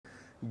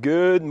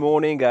Good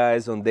morning,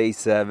 guys, on day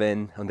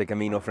 7 on the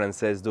Camino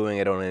Frances, doing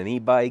it on an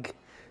e-bike.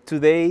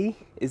 Today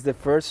is the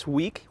first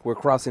week. We're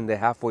crossing the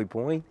halfway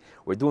point.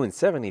 We're doing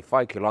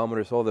 75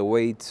 kilometers all the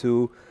way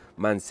to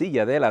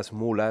Mansilla de las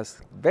Mulas,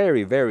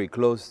 very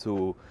close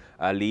to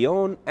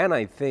León, and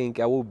I think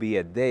I will be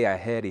a day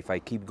ahead if I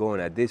keep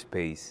going at this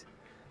pace.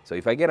 So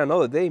if I get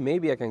another day,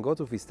 maybe I can go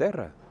to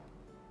Fisterra.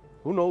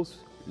 Who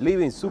knows?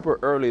 Leaving super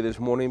early this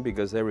morning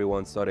because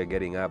everyone started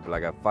getting up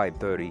like at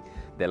 5:30.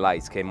 The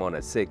lights came on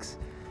at 6.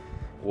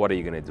 What are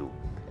you gonna do?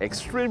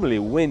 Extremely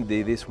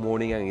windy this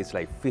morning and it's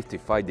like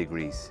 55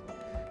 degrees.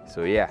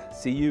 So yeah,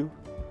 see you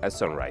at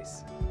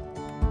sunrise.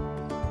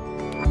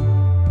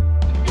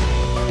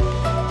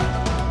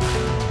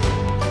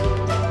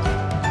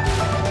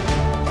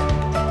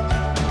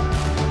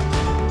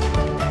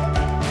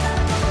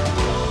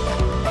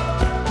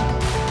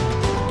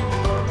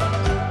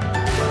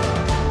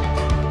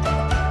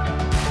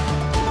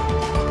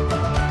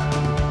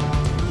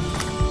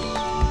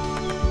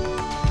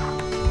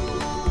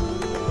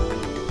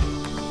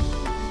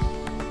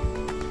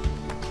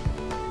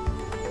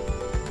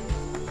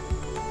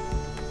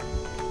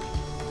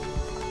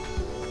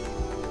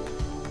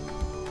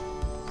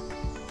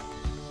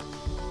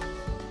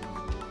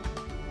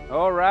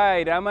 All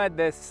right, I'm at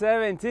the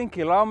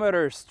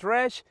 17-kilometer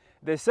stretch.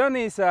 The sun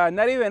is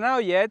not even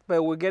out yet,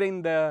 but we're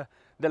getting the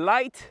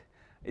light.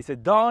 It's a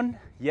dawn.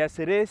 Yes,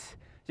 it is.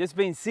 Just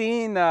been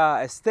seeing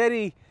a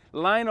steady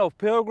line of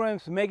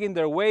pilgrims making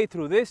their way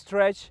through this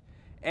stretch,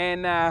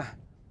 and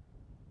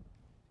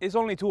it's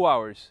only 2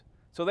 hours.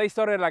 So they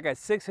started like at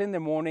 6 in the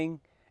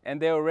morning,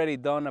 and they're already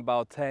done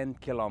about 10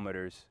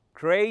 kilometers.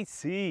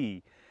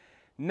 Crazy.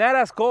 Not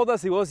as cold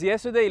as it was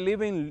yesterday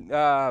leaving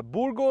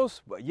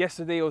Burgos, but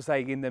yesterday it was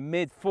like in the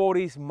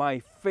mid-40s. My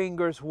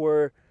fingers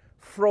were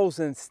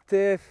frozen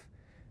stiff.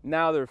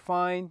 Now they're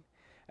fine.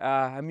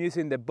 I'm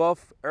using the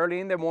buff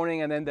early in the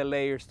morning and then the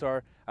layers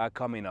start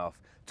coming off.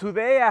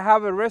 Today I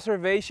have a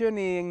reservation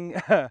in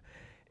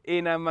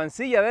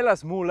Mansilla de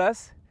las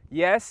Mulas.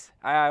 Yes,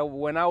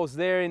 when I was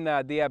there in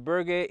the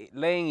Albergue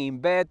laying in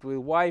bed with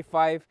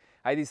Wi-Fi,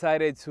 I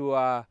decided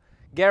to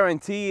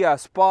guarantee a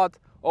spot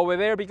over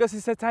there because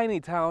it's a tiny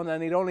town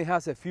and it only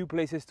has a few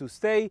places to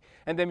stay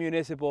and the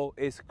Municipal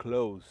is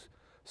closed.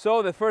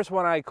 So the first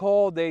one I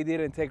called, they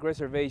didn't take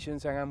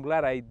reservations, and I'm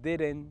glad I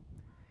didn't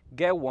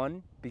get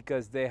one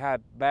because they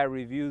had bad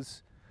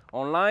reviews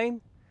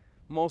online,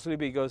 mostly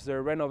because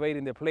they're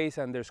renovating the place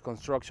and there's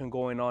construction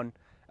going on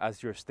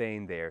as you're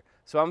staying there.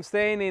 So I'm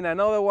staying in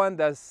another one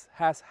that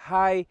has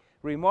high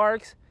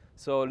remarks,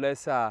 so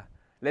let's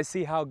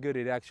see how good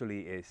it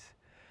actually is.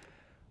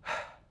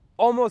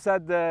 Almost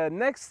at the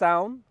next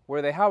town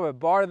where they have a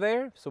bar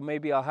there, so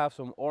maybe I'll have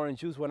some orange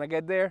juice when I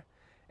get there.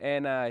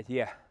 And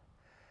yeah,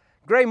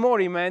 great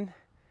morning, man.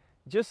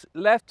 Just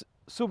left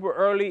super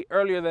early,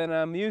 earlier than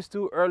I'm used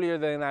to, earlier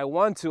than I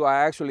want to.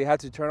 I actually had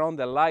to turn on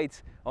the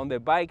lights on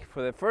the bike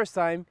for the first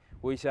time,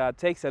 which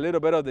takes a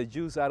little bit of the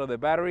juice out of the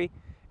battery.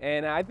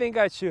 And I think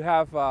I should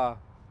have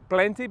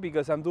plenty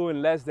because I'm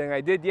doing less than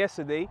I did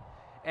yesterday.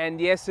 And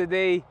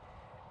yesterday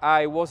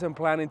I wasn't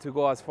planning to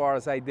go as far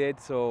as I did,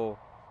 so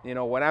you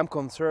know, when I'm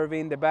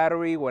conserving the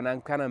battery, when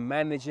I'm kind of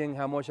managing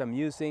how much I'm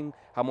using,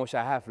 how much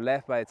I have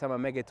left by the time I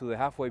make it to the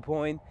halfway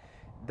point,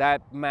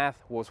 that math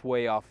was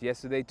way off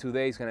yesterday.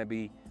 Today is gonna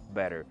be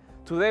better.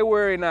 Today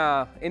we're in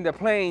the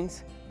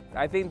plains.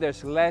 I think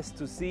there's less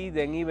to see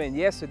than even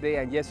yesterday,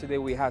 and yesterday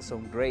we had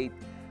some great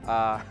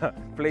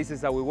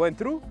places that we went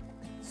through.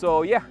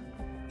 So yeah,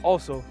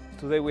 also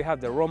today we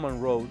have the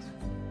Roman roads,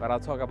 but I'll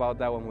talk about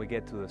that when we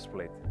get to the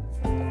split.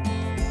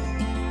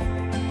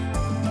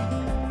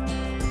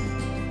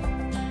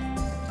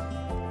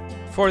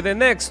 For the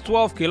next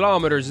 12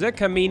 kilometers, the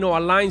Camino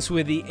aligns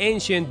with the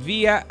ancient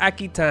Via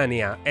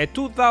Aquitania, a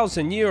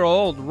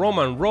 2,000-year-old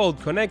Roman road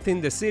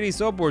connecting the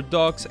cities of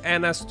Bordeaux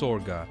and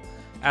Astorga.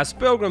 As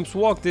pilgrims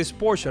walk this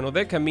portion of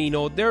the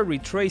Camino, they're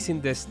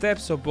retracing the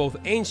steps of both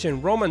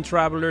ancient Roman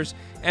travelers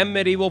and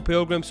medieval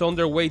pilgrims on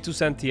their way to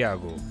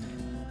Santiago.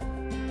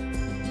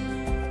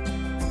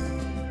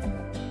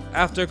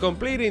 After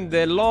completing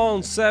the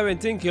long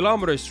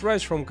 17-kilometer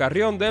stretch from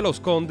Carrión de los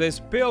Condes,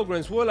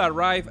 pilgrims will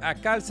arrive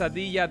at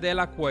Calzadilla de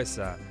la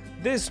Cuesta.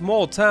 This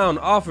small town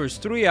offers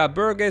 3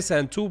 albergues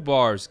and 2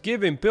 bars,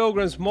 giving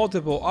pilgrims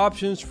multiple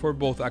options for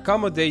both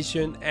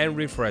accommodation and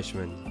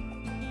refreshment.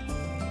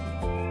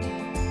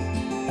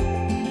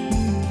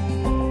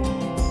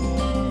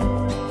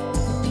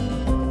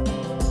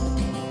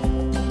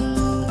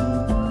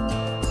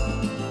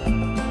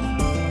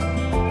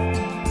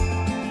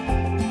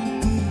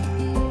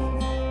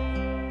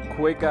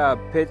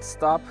 Quick pit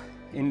stop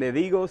in the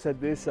Digos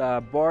at this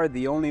bar,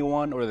 the only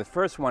one or the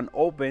first one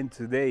open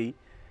today,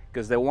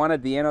 because the one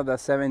at the end of the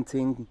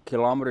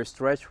 17-kilometer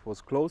stretch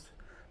was closed.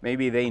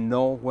 Maybe they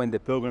know when the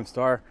pilgrims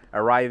start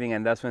arriving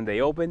and that's when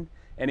they open.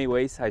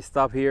 Anyways, I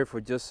stopped here for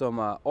just some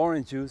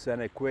orange juice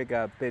and a quick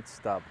pit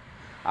stop.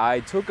 I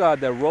took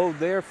the road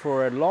there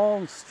for a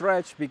long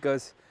stretch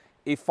because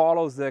it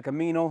follows the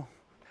Camino.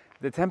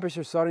 The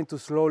temperature is starting to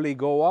slowly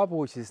go up,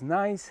 which is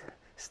nice.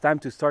 It's time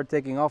to start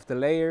taking off the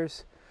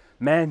layers.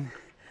 Man,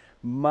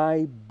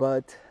 my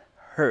butt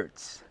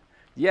hurts.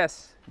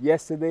 Yes,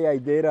 yesterday I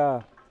did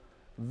a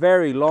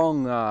very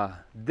long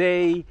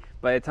day.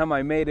 By the time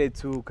I made it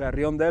to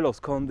Carrión de los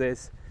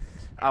Condes,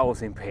 I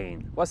was in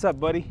pain. What's up,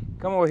 buddy?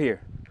 Come over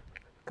here.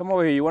 Come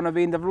over here. You want to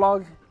be in the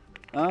vlog?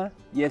 Huh?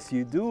 Yes,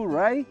 you do,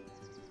 right?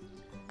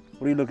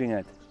 What are you looking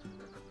at?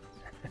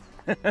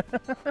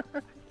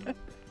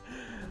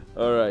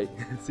 All right.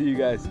 See you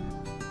guys.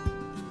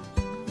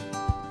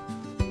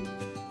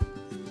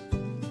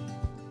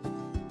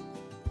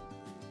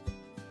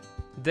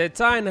 The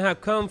time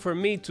had come for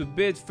me to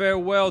bid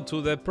farewell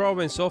to the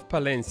province of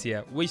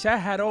Palencia, which I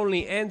had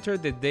only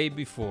entered the day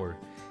before.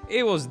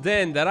 It was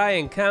then that I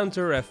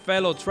encountered a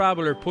fellow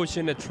traveler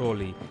pushing a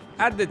trolley.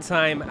 At the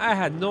time, I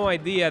had no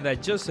idea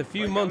that just a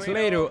few months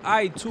later,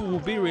 I too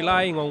would be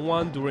relying on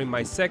one during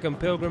my second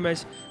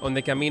pilgrimage on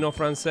the Camino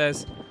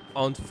Frances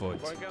on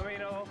foot.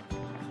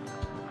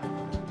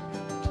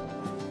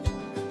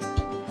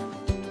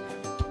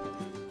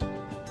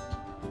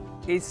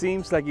 It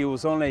seems like it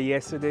was only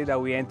yesterday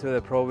that we entered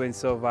the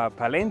province of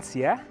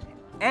Palencia,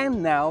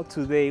 and now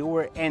today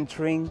we're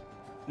entering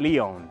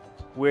León.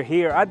 We're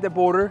here at the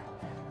border.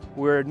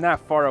 We're not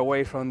far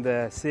away from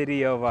the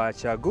city of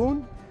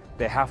Sahagún,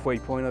 the halfway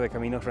point of the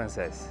Camino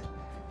Frances.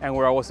 And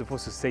where I was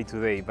supposed to stay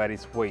today, but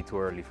it's way too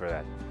early for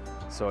that.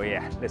 So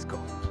yeah, let's go.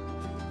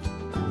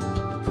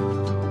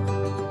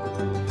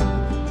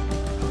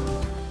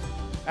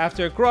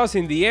 After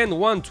crossing the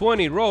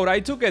N120 road,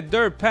 I took a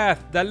dirt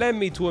path that led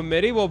me to a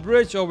medieval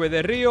bridge over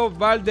the Rio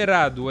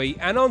Valderadue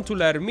and onto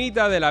La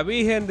Ermita de la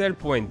Virgen del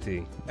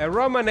Puente, a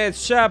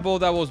Romanesque chapel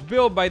that was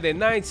built by the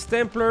Knights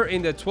Templar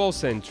in the 12th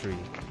century.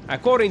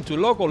 According to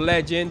local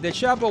legend, the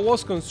chapel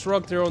was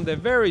constructed on the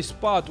very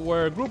spot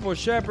where a group of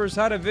shepherds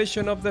had a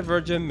vision of the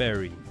Virgin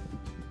Mary.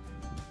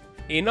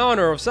 In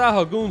honor of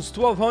Sahagún's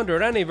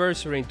 1200th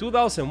anniversary in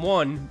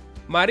 2001,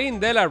 Marín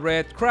de la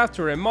Red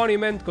crafted a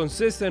monument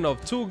consisting of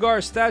two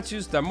guard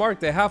statues that mark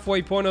the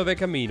halfway point of the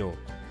Camino.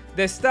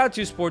 The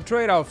statues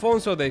portrayed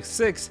Alfonso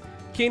VI,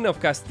 King of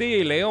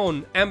Castilla y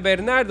León, and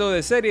Bernardo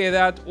de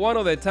Seriedad, one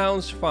of the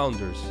town's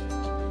founders.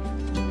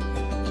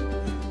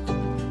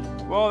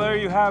 Well, there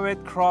you have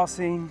it,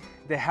 crossing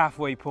the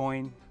halfway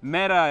point.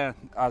 Met a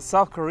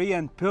South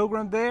Korean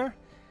pilgrim there,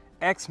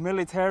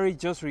 ex-military,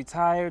 just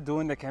retired,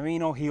 doing the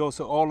Camino. He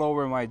also all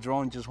over my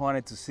drone, just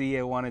wanted to see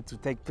it, wanted to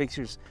take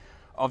pictures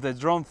of the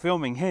drone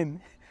filming him.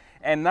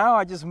 And now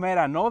I just met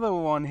another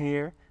one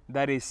here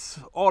that is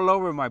all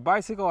over my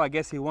bicycle. I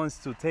guess he wants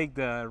to take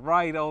the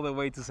ride all the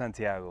way to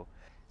Santiago.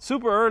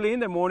 Super early in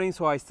the morning,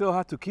 so I still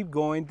have to keep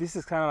going. This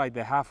is kind of like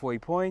the halfway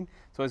point,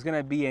 so it's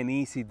gonna be an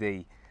easy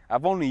day.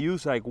 I've only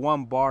used like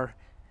 1 bar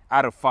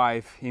out of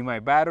 5 in my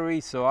battery,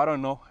 so I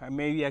don't know,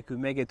 maybe I could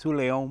make it to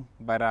León,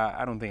 but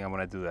I don't think I'm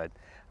gonna do that.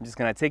 I'm just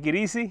gonna take it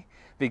easy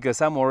because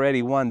I'm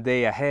already 1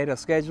 day ahead of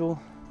schedule.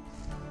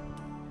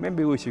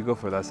 Maybe we should go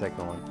for that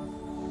second one.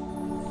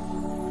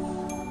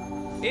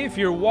 If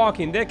you're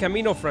walking the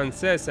Camino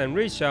Frances and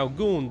reach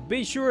Sahagún,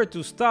 be sure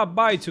to stop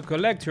by to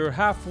collect your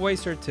halfway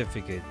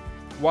certificate.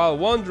 While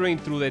wandering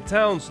through the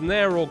town's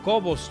narrow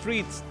cobble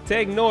streets,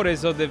 take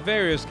notice of the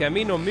various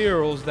Camino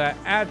murals that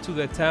add to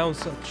the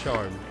town's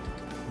charm.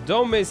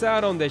 Don't miss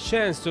out on the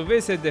chance to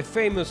visit the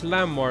famous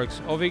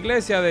landmarks of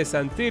Iglesia de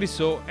San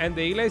Tirso and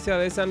the Iglesia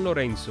de San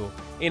Lorenzo.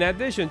 In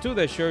addition to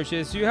the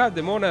churches, you have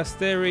the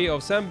monastery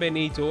of San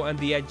Benito and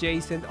the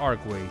adjacent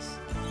archways.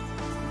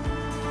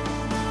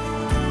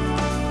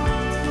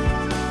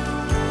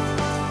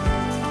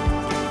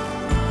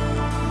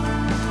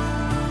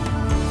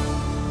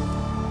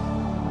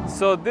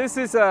 So this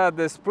is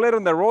the split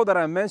on the road that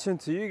I mentioned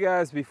to you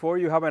guys before.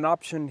 You have an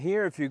option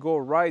here. If you go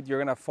right, you're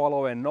gonna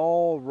follow an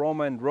old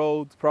Roman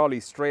road, probably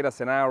straight as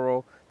an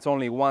arrow. It's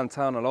only one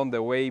town along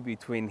the way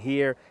between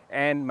here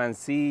and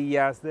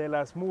Mancillas de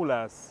las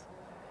Mulas.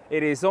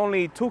 It is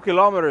only 2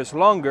 kilometers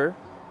longer,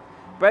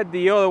 but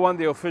the other one,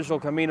 the official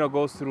Camino,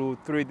 goes through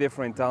 3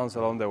 different towns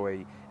along the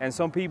way. And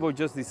some people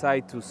just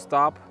decide to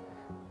stop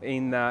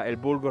in El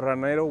Bulgo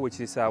Ranero,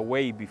 which is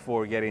way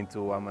before getting to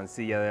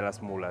Mancilla de las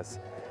Mulas.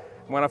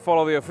 I'm gonna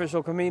follow the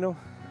official Camino.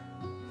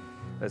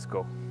 Let's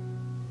go.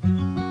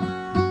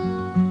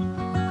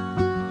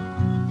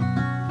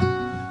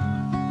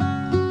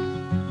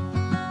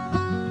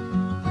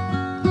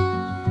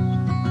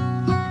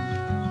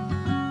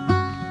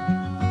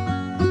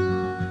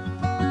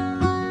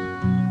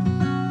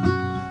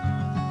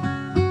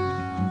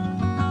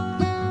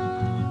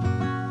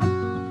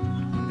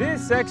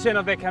 This section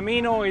of the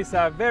Camino is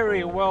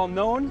very well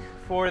known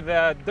for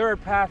the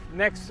dirt path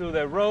next to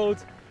the road,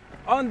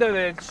 under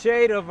the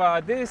shade of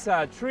these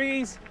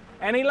trees,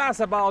 and it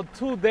lasts about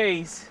 2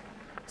 days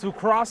to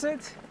cross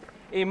it.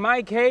 In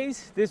my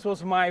case, this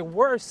was my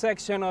worst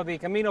section of the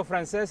Camino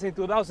Frances in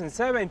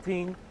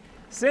 2017,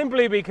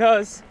 simply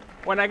because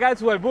when I got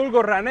to El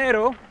Bulgo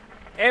Ranero,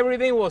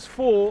 everything was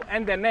full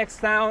and the next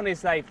town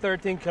is like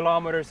 13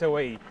 kilometers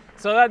away.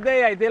 So that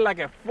day I did like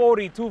a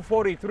 42,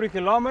 43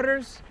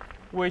 kilometers,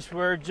 which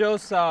were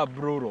just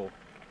brutal.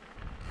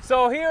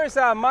 So here's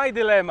my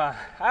dilemma.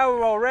 I've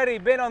already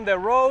been on the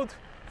road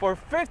for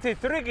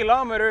 53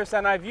 kilometers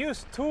and I've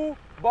used 2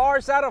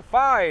 bars out of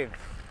 5.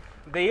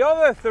 The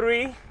other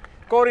 3,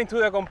 according to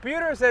the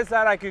computer, says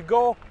that I could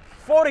go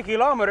 40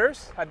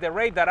 kilometers at the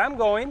rate that I'm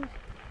going,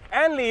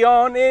 and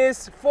León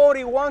is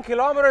 41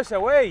 kilometers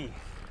away.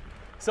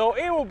 So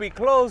it will be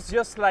closed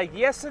just like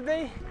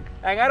yesterday,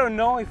 and I don't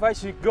know if I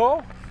should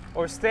go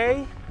or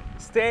stay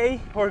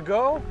or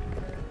go.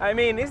 I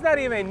mean, it's not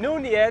even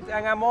noon yet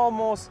and I'm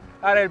almost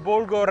at El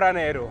Bulgo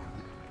Ranero.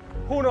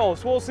 Who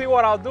knows? We'll see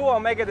what I'll do. I'll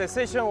make a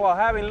decision while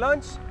having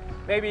lunch.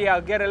 Maybe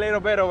I'll get a little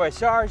bit of a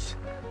charge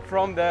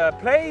from the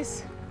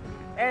place,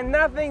 and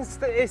nothing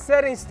is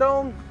set in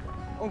stone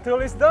until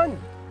it's done.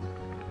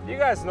 You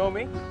guys know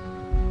me.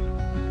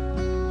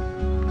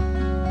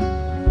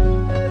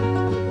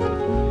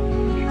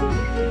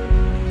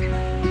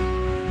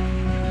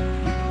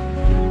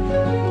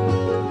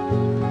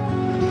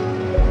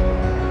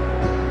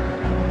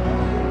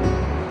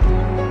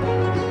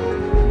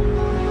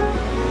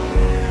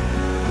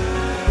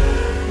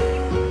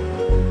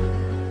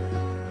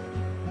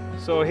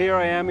 So here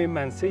I am in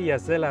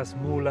Mancillas de las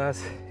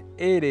Mulas.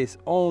 It is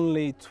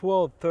only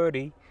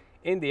 12:30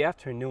 in the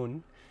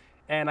afternoon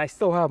and I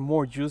still have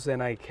more juice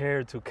than I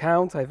care to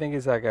count. I think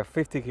it's like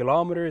 50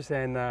 kilometers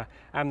and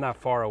I'm not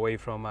far away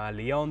from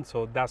León,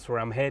 so that's where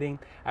I'm heading.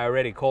 I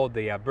already called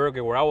the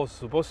Albergue where I was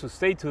supposed to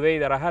stay today,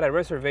 that I had a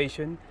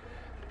reservation,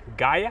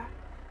 Gaia,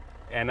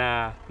 and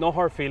no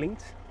hard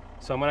feelings.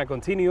 So I'm gonna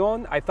continue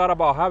on. I thought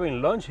about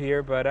having lunch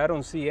here, but I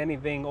don't see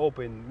anything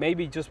open.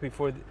 Maybe just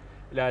before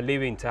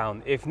leaving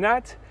town. If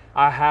not,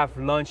 I have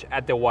lunch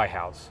at the White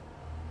House.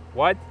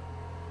 What?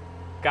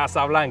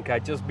 Casablanca,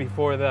 just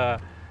before the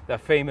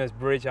famous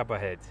bridge up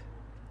ahead.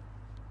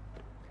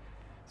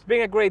 It's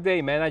been a great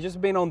day, man. I've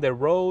just been on the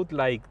road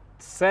like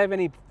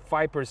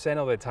 75%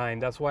 of the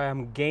time. That's why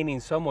I'm gaining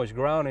so much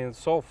ground and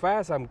so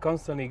fast. I'm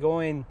constantly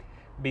going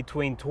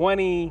between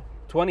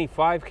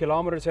 20-25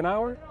 kilometers an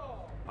hour.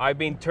 I've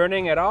been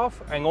turning it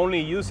off and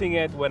only using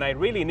it when I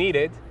really need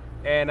it,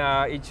 and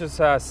it just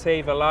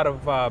saved a lot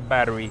of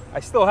battery. I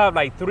still have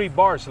like 3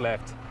 bars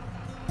left.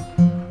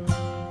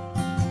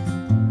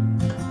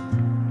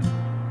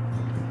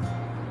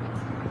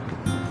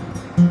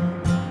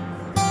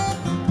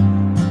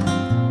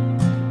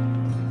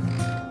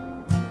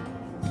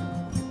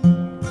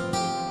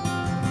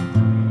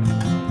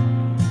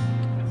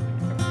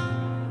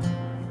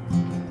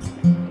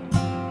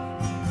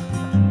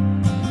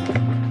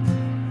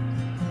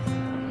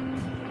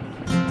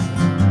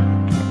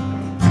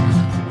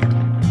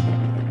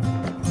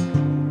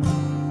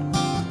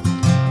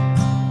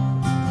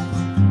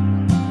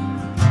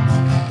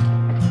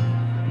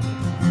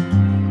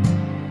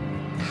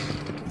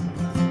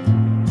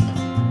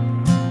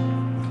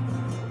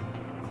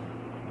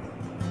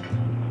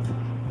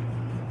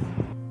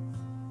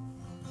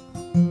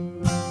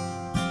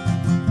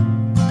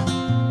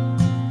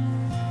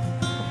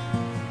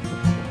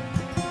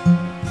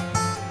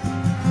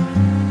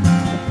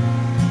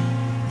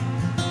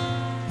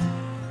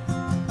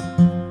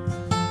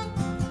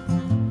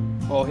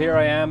 Well, here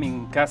I am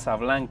in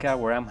Casablanca,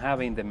 where I'm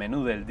having the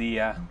menú del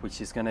día,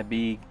 which is gonna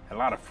be a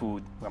lot of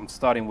food. I'm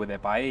starting with a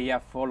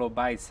paella, followed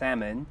by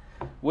salmon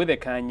with a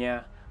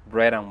caña,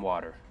 bread and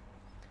water.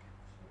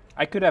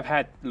 I could have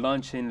had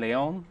lunch in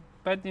León,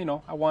 but you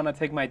know, I wanna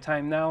take my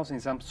time now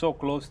since I'm so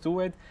close to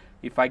it.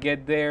 If I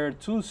get there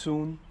too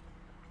soon,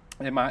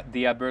 the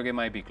albergue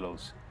might be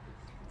closed.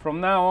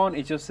 From now on,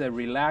 it's just a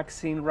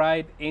relaxing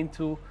ride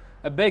into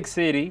a big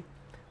city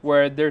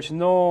where there's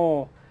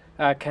no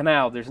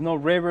canal, there's no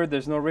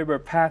river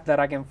path that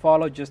I can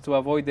follow just to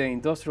avoid the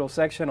industrial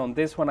section. On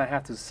this one I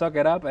have to suck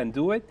it up and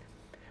do it,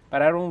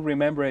 but I don't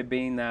remember it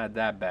being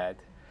that bad.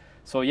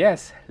 So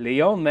yes,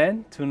 León,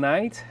 man,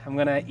 tonight I'm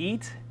gonna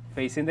eat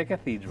facing the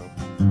cathedral.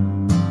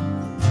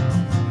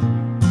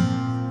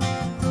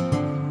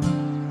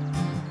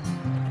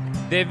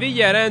 The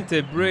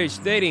Villarante Bridge,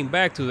 dating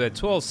back to the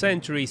 12th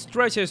century,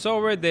 stretches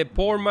over the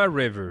Porma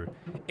River.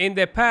 In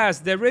the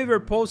past, the river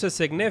posed a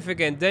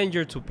significant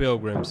danger to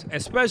pilgrims,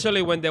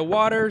 especially when the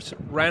waters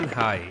ran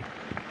high.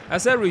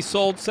 As a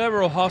result,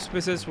 several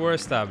hospices were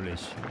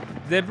established.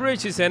 The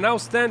bridge is an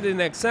outstanding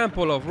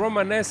example of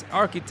Romanesque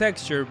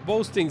architecture,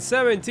 boasting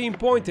 17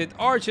 pointed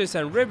arches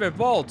and river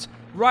vaults,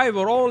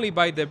 rivaled only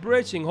by the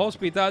bridge in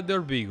Hospital de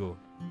Orbigo.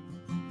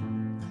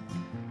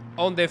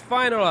 On the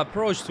final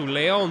approach to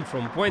León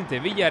from Puente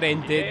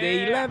Villarente,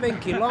 the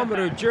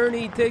 11-kilometer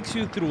journey takes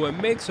you through a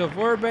mix of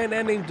urban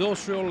and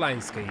industrial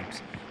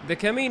landscapes. The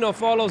Camino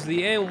follows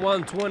the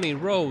N120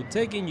 road,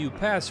 taking you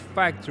past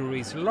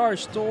factories,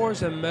 large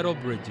stores, and metal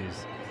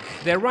bridges.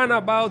 The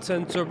roundabouts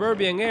and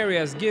suburban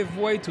areas give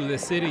way to the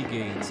city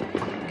gates,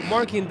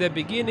 marking the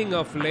beginning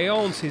of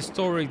León's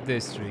historic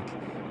district.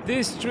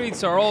 These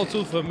streets are all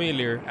too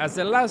familiar, as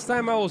the last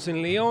time I was in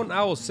León,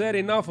 I was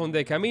setting off on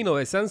the Camino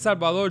de San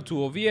Salvador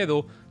to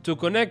Oviedo to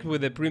connect with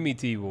the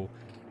Primitivo.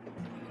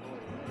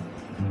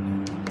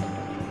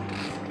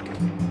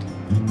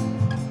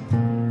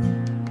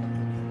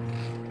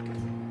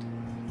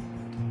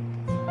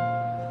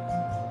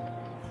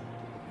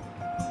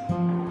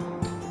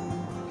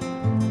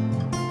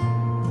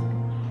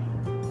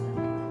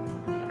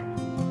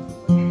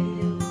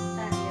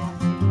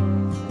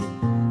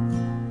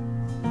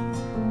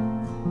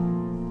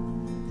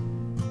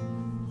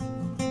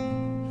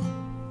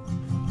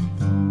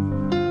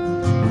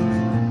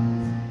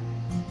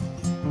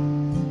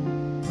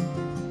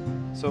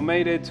 So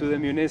made it to the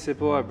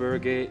Municipal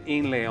Albergue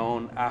in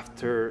León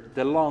after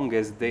the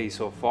longest day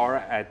so far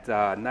at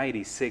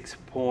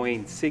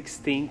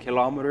 96.16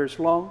 kilometers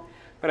long.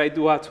 But I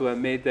do have to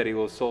admit that it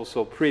was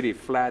also pretty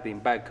flat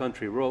in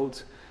backcountry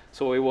roads,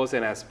 so it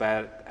wasn't as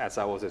bad as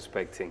I was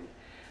expecting.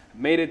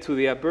 Made it to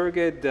the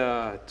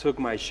Albergue, took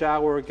my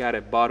shower, got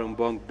a bottom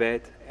bunk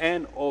bed,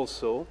 and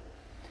also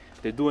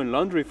they're doing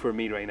laundry for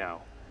me right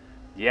now.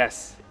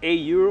 Yes,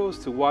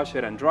 €8 to wash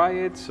it and dry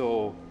it,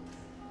 so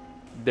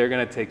they're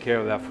gonna take care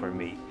of that for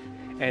me.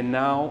 And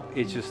now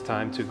it's just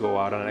time to go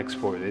out and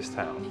explore this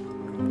town.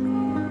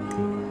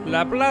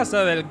 La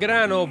Plaza del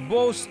Grano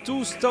boasts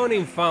two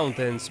stunning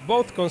fountains,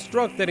 both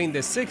constructed in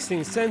the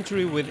 16th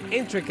century with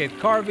intricate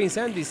carvings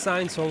and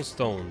designs on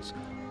stones.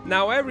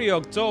 Now every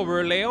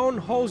October, León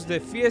hosts the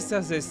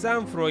Fiestas de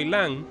San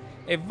Froilán,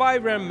 a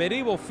vibrant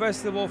medieval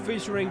festival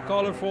featuring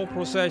colorful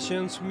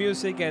processions,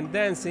 music and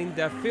dancing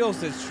that fills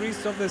the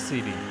streets of the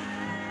city.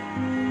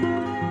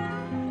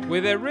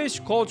 With a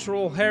rich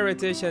cultural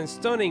heritage and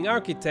stunning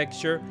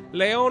architecture,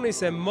 León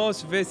is a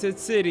must-visit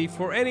city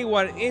for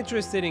anyone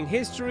interested in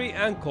history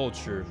and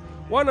culture.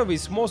 One of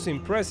its most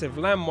impressive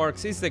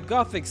landmarks is the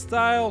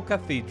Gothic-style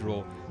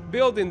cathedral,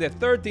 built in the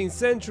 13th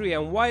century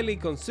and widely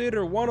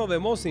considered one of the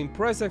most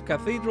impressive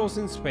cathedrals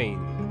in Spain.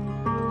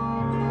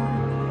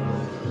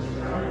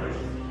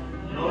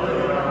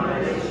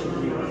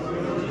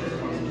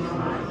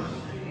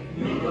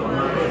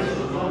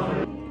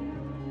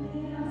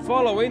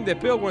 Following the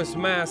Pilgrim's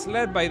Mass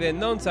led by the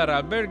nuns at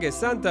Albergue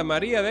Santa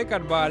Maria de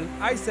Carval,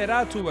 I set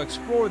out to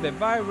explore the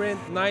vibrant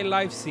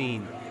nightlife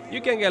scene. You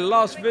can get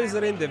lost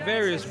visiting the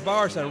various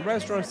bars and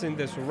restaurants in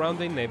the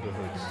surrounding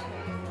neighborhoods.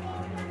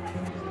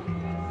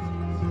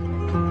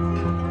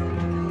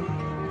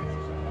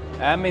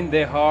 I'm in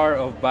the heart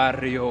of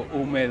Barrio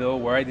Húmedo,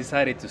 where I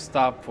decided to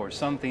stop for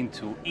something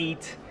to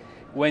eat.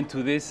 Went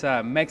to this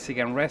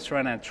Mexican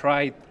restaurant and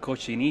tried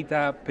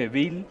cochinita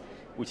pibil,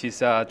 which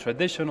is a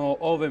traditional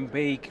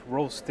oven-baked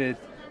roasted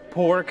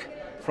pork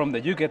from the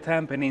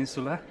Yucatan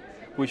Peninsula,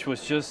 which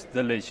was just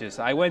delicious.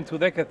 I went to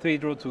the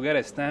cathedral to get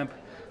a stamp,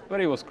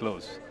 but it was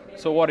closed.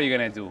 So what are you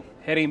gonna do?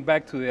 Heading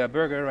back to the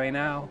Albergue right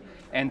now,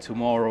 and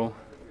tomorrow,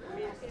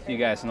 you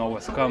guys know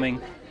what's coming.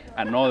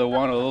 Another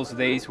one of those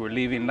days we're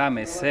leaving La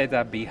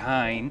Meseta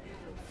behind,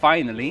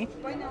 finally,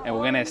 and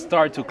we're gonna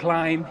start to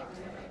climb,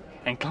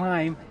 and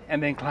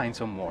then climb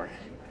some more.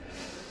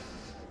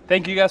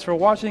 Thank you guys for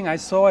watching. I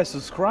saw a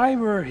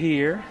subscriber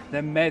here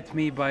that met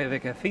me by the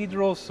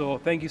cathedral, so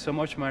thank you so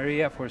much,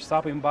 Maria, for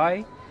stopping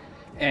by.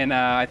 And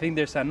I think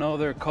there's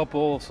another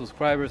couple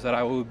subscribers that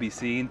I will be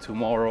seeing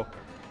tomorrow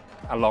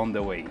along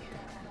the way.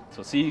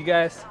 So see you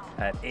guys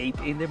at 8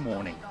 in the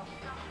morning.